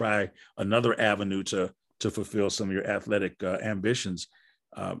you should try another avenue to fulfill some of your athletic ambitions.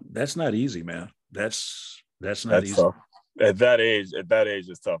 That's not easy, man. That's not easy. Tough. At that age,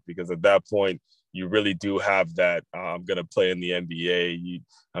 it's tough, because at that point you really do have that. I'm gonna play in the NBA.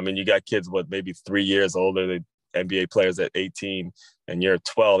 You got kids maybe 3 years older than NBA players at 18, and you're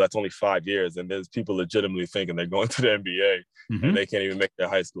 12. That's only 5 years, and there's people legitimately thinking they're going to the NBA, and they can't even make their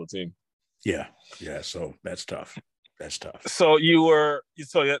high school team. Yeah. So that's tough. So at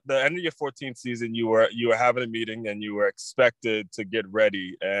the end of your 14th season, you were having a meeting, and you were expected to get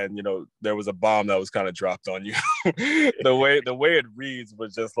ready, and there was a bomb that was kind of dropped on you. the way it reads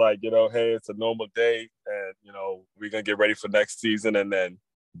was just like, hey, it's a normal day, and we're gonna get ready for next season, and then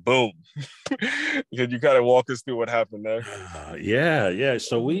boom. Can you kind of walk us through what happened there? Yeah.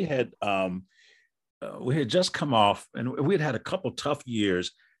 So we had just come off, and we had a couple tough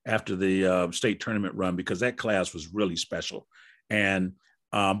years after the state tournament run, because that class was really special. And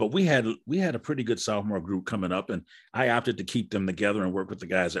but we had a pretty good sophomore group coming up, and I opted to keep them together and work with the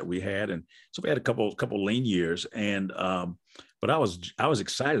guys that we had. And so we had a couple lean years, and but I was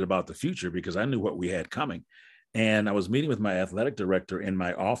excited about the future, because I knew what we had coming. And I was meeting with my athletic director in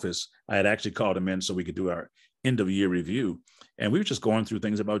my office. I had actually called him in so we could do our end of year review, and we were just going through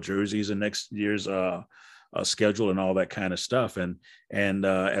things about jerseys and next year's schedule and all that kind of stuff. And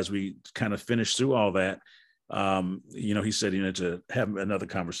as we kind of finished through all that, he said, to have another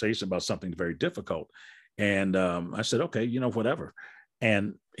conversation about something very difficult. And I said, okay, whatever.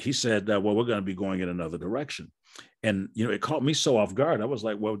 And he said, well, we're going to be going in another direction. And, it caught me so off guard. I was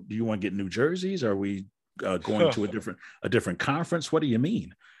like, well, do you want to get new jerseys? Are we going to a different conference? What do you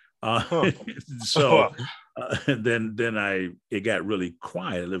mean? So then it got really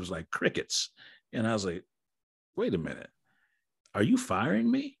quiet. It was like crickets. And I was like, wait a minute, are you firing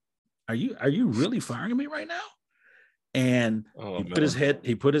me? Are you really firing me right now? And he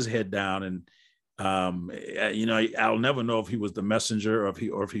put his head down, and I'll never know if he was the messenger, or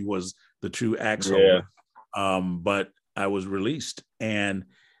if he was the true axe holder. But I was released, and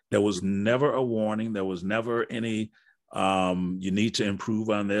there was never a warning. There was never any you need to improve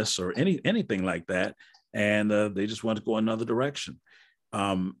on this or anything like that. And they just wanted to go another direction.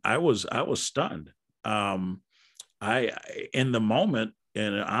 I was stunned. I in the moment,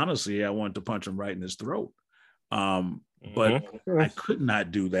 and honestly, I wanted to punch him right in his throat. But I could not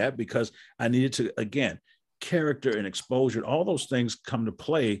do that, because I needed to, again, character and exposure, all those things come to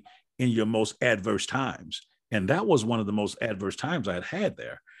play in your most adverse times. And that was one of the most adverse times I had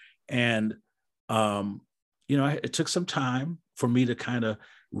there. And, it took some time for me to kind of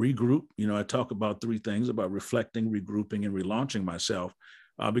regroup. I talk about 3 things: about reflecting, regrouping, and relaunching myself,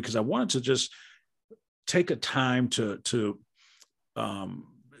 because I wanted to just take a time to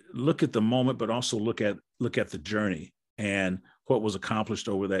look at the moment, but also look at the journey and what was accomplished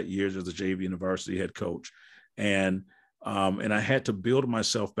over that year as a JV and varsity head coach. And I had to build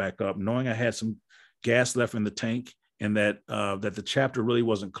myself back up, knowing I had some gas left in the tank, and that the chapter really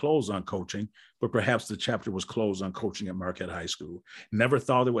wasn't closed on coaching, but perhaps the chapter was closed on coaching at Marquette High School. Never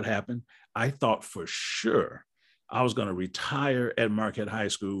thought it would happen. I thought for sure I was going to retire at Marquette High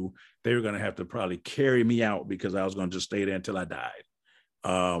School. They were going to have to probably carry me out, because I was going to just stay there until I died.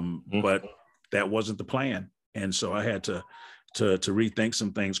 But that wasn't the plan. And so I had to rethink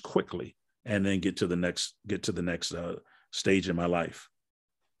some things quickly, and then get to the next stage in my life.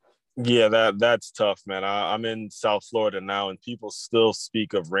 Yeah, that's tough, man. I'm in South Florida now, and people still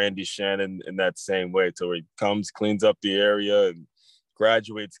speak of Randy Shannon in that same way. So he comes, cleans up the area, and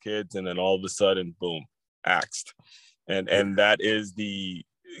graduates kids, and then all of a sudden, boom, axed. And that is the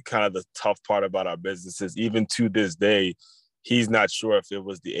kind of the tough part about our businesses. Even to this day, he's not sure if it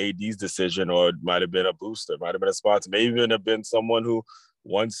was the AD's decision, or it might have been a booster, might have been a sponsor, maybe even have been someone who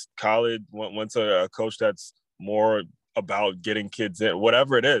once college, once a coach that's more about getting kids in,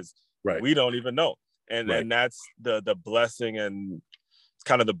 whatever it is, Right. we don't even know. And that's the blessing and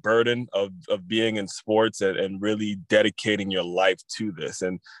kind of the burden of being in sports and really dedicating your life to this.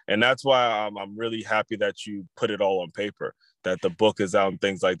 And that's why I'm really happy that you put it all on paper, that the book is out and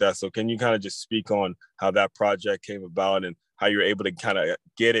things like that. So can you kind of just speak on how that project came about and how you're able to kind of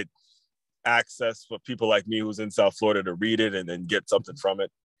get it access for people like me who's in South Florida to read it and then get something from it?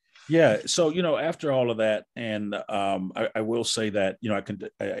 Yeah. So, after all of that, and I will say that,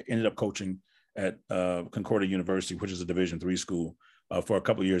 I ended up coaching at Concordia University, which is a Division III school, for a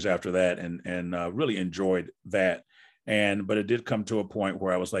couple of years after that, and really enjoyed that. But it did come to a point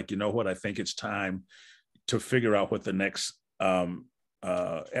where I was like, you know what, I think it's time to figure out what the next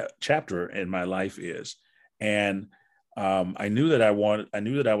chapter in my life is. And I knew that I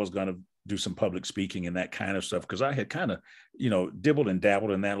was going to do some public speaking and that kind of stuff, because I had kind of, dibbled and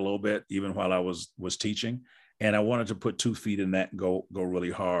dabbled in that a little bit, even while I was teaching. And I wanted to put 2 feet in that and go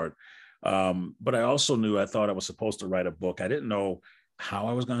really hard. But I also knew I thought I was supposed to write a book. I didn't know how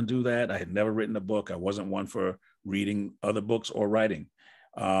I was going to do that. I had never written a book. I wasn't one for reading other books or writing.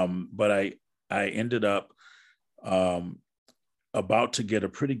 But I ended up about to get a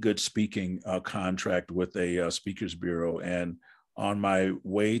pretty good speaking contract with a speakers bureau. And on my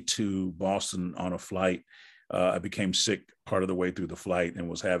way to Boston on a flight, I became sick part of the way through the flight and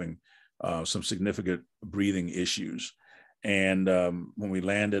was having some significant breathing issues. And when we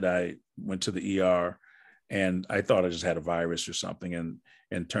landed, I went to the ER, and I thought I just had a virus or something,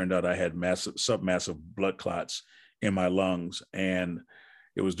 and turned out I had submassive blood clots in my lungs. And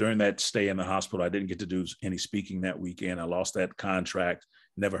it was during that stay in the hospital, I didn't get to do any speaking that weekend. I lost that contract,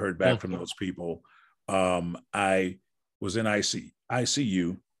 never heard back from those people. I was in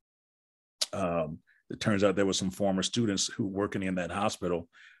ICU. It turns out there were some former students who working in that hospital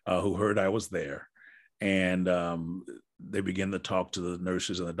who heard I was there. And they began to talk to the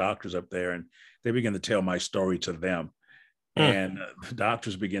nurses and the doctors up there, and they began to tell my story to them. And the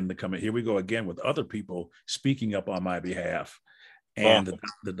doctors began to come in. Here we go again with other people speaking up on my behalf. And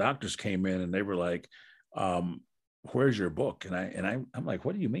the doctors came in and they were like, where's your book? And I'm like,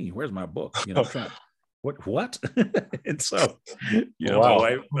 what do you mean? Where's my book? What? And so,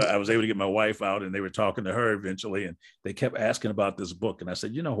 I was able to get my wife out, and they were talking to her eventually, and they kept asking about this book. And I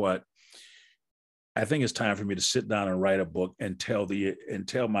said, you know what? I think it's time for me to sit down and write a book and tell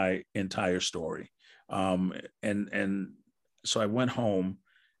my entire story. And so I went home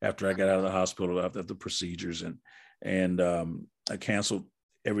after I got out of the hospital after the procedures, and I canceled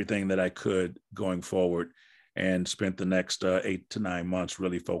everything that I could going forward, and spent the next 8 to 9 months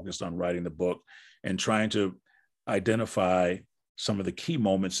really focused on writing the book and trying to identify some of the key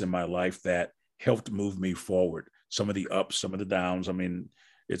moments in my life that helped move me forward. Some of the ups, some of the downs. I mean,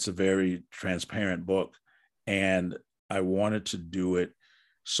 it's a very transparent book, and I wanted to do it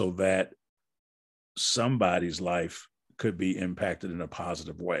so that somebody's life could be impacted in a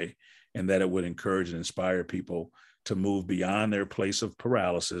positive way, and that it would encourage and inspire people to move beyond their place of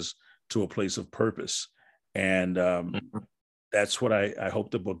paralysis to a place of purpose. And that's what I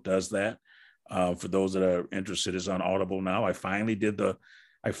hope the book does that. For those that are interested, it's on Audible now. I finally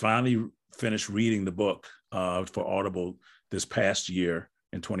finished reading the book for Audible this past year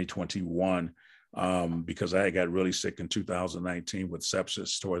in 2021, because I got really sick in 2019 with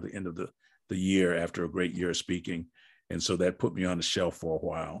sepsis toward the end of the year after a great year of speaking. And so that put me on the shelf for a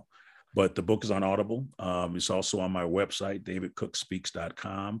while. But the book is on Audible. It's also on my website,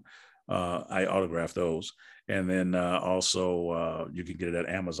 davidcookspeaks.com. I autograph those. And then also you can get it at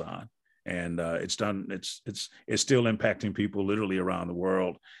Amazon. And it's still impacting people literally around the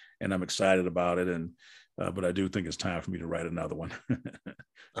world. And I'm excited about it. And but I do think it's time for me to write another one.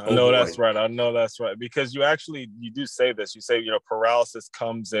 I know that's right. Because you do say this. You say, paralysis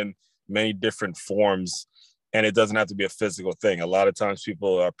comes in many different forms, and it doesn't have to be a physical thing. A lot of times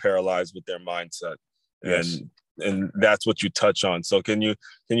people are paralyzed with their mindset. Yes. And that's what you touch on. So can you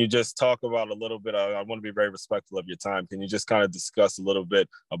just talk about a little bit? I want to be very respectful of your time. Can you just kind of discuss a little bit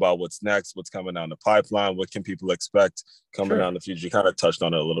about what's next, what's coming down the pipeline? What can people expect coming down the future? You kind of touched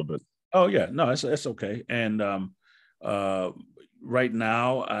on it a little bit. Oh yeah, no, that's okay. And right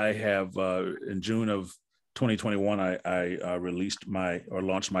now I have in June of 2021, I launched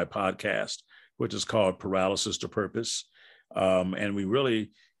my podcast, which is called Paralysis to Purpose. And we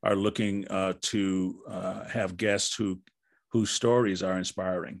really are looking to have guests whose stories are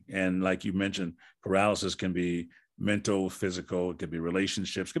inspiring. And like you mentioned, paralysis can be mental, physical, it could be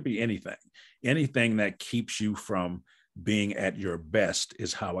relationships, it could be anything. Anything that keeps you from being at your best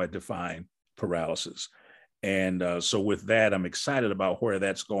is how I define paralysis. And so with that, I'm excited about where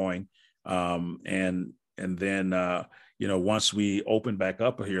that's going. And then, once we open back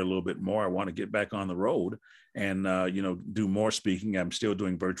up here a little bit more, I want to get back on the road and, do more speaking. I'm still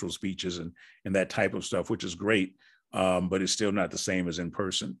doing virtual speeches and that type of stuff, which is great, but it's still not the same as in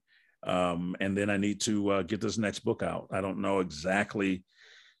person. And then I need to get this next book out. I don't know exactly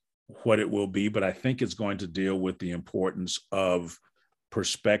what it will be, but I think it's going to deal with the importance of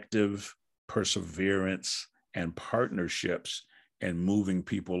perspective, perseverance, and partnerships and moving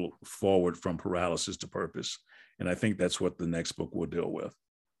people forward from paralysis to purpose. And I think that's what the next book will deal with.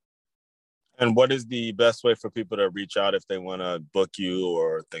 And what is the best way for people to reach out if they want to book you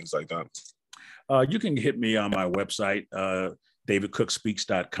or things like that? You can hit me on my website,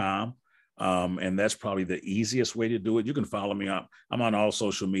 davidcookspeaks.com. And that's probably the easiest way to do it. You can follow me up. I'm on all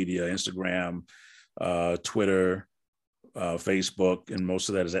social media, Instagram, Twitter, Facebook, and most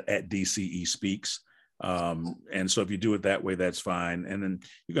of that is at DCE Speaks. And so if you do it that way, that's fine. And then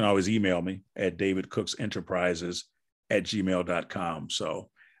you can always email me at davidcooksenterprises@gmail.com. So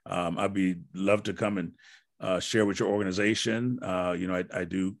I'd love to come and share with your organization. I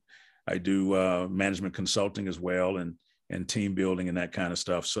do management consulting as well, and team building and that kind of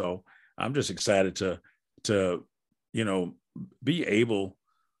stuff. So I'm just excited to be able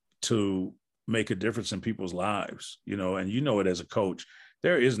to make a difference in people's lives, and it as a coach,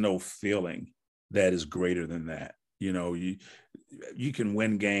 there is no feeling that is greater than that. You can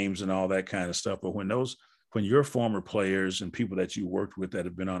win games and all that kind of stuff, but when your former players and people that you worked with that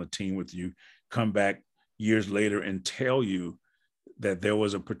have been on a team with you come back years later and tell you that there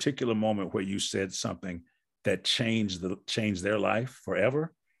was a particular moment where you said something that changed their life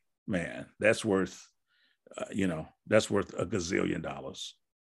forever, man, that's worth a gazillion dollars.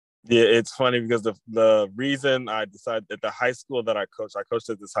 Yeah, it's funny because the reason I decided at the high school that I coached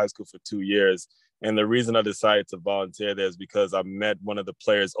at this high school for 2 years. And the reason I decided to volunteer there is because I met one of the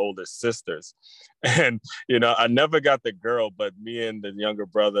players' older sisters. And, I never got the girl, but me and the younger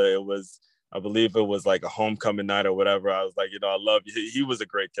brother, I believe it was like a homecoming night or whatever. I was like, I love you. He was a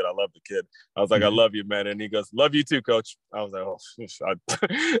great kid. I love the kid. I was like, Mm-hmm. I love you, man. And he goes, love you too, coach. I was like, oh,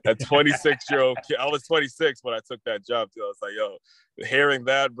 a 26-year-old kid. I was 26 when I took that job too. I was like, yo, hearing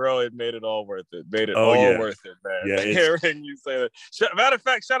that, bro, it made it all worth it. Worth it, man. Yeah, hearing you say that. Matter of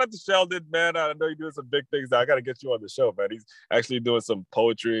fact, shout out to Sheldon, man. I know you're doing some big things now. I got to get you on the show, man. He's actually doing some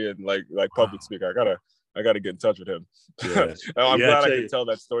poetry and like public speaker. I got to get in touch with him. Yeah. I'm glad I can tell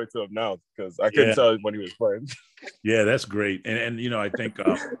that story to him now because I couldn't tell when he was playing. Yeah, that's great. And I think,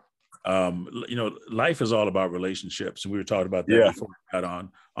 life is all about relationships. And we were talking about that before we got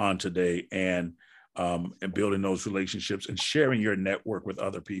on today, and building those relationships and sharing your network with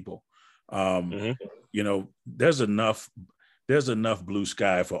other people. There's enough blue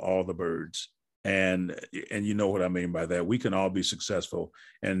sky for all the birds. And you know what I mean by that. We can all be successful.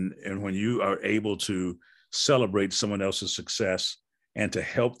 And when you are able to celebrate someone else's success and to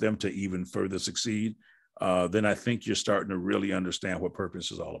help them to even further succeed, then I think you're starting to really understand what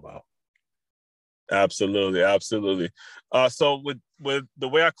purpose is all about. Absolutely. Absolutely. So with the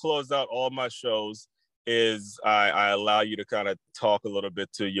way I close out all my shows is I allow you to kind of talk a little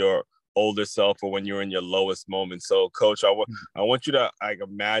bit to your older self or when you're in your lowest moment. So coach, I want you to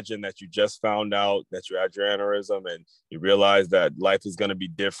imagine that you just found out that you had your aneurysm and you realize that life is going to be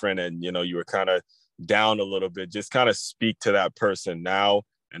different. And, you were kind of down a little bit. Just kind of speak to that person now,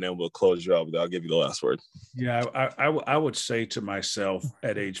 and then we'll close you out. I'll give you the last word. Yeah. I would say to myself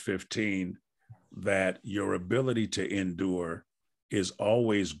at age 15 that your ability to endure is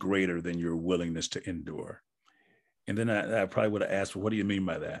always greater than your willingness to endure. And then I probably would have asked, well, what do you mean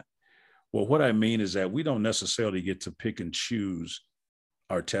by that? Well, what I mean is that we don't necessarily get to pick and choose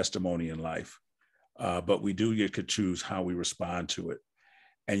our testimony in life, but we do get to choose how we respond to it.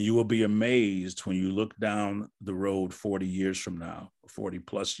 And you will be amazed when you look down the road 40 years from now, 40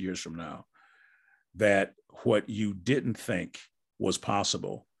 plus years from now, that what you didn't think was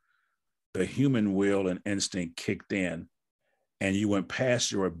possible, the human will and instinct kicked in, and you went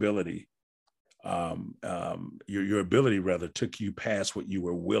past your ability. Your ability rather took you past what you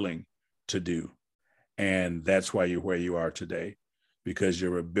were willing to do. And that's why you're where you are today, because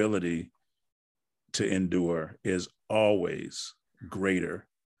your ability to endure is always greater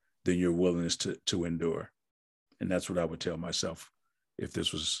than your willingness to endure. And that's what I would tell myself if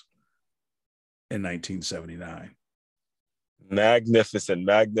this was in 1979. Magnificent,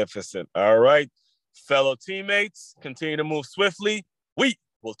 magnificent. All right, fellow teammates, continue to move swiftly. We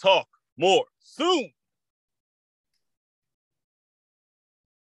will talk more soon.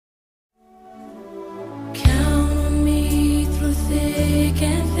 Count on me through thick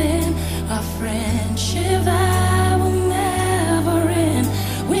and thin. a friendship that will never end.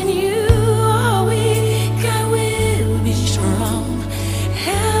 When you are weak, I will be strong,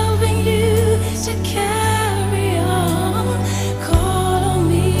 helping you to carry on. Call on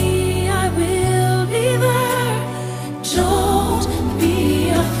me, I will be there. Don't be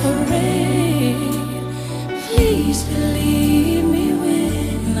afraid. Please believe me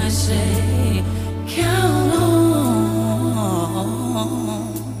when I say, count on.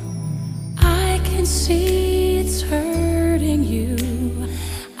 I can see it's hurting you.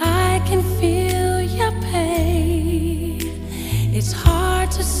 I can feel your pain. It's hard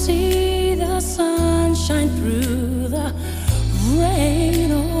to see the sunshine through the rain.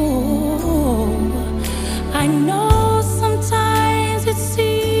 Oh, I know sometimes it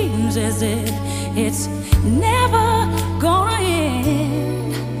seems as if it's never gonna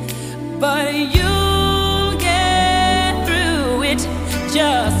end, but you'll get through it.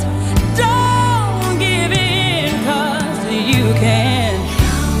 Just don't give in, 'cause you can.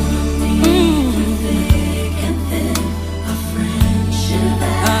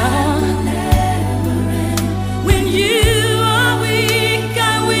 When you are weak,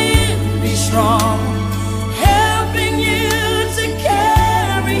 I will be strong, helping you to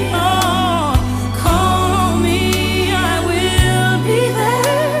carry on. Call on me, I will be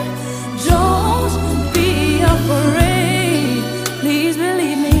there. Don't be afraid. Please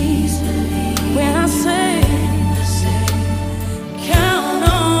believe me when I say, count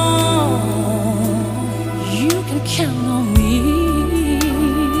on. You can count on me.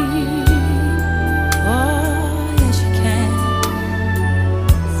 Oh, yes, you can.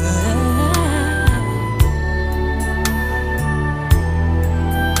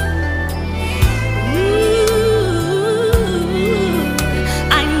 Ooh,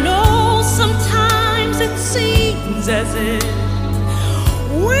 I know sometimes it seems as if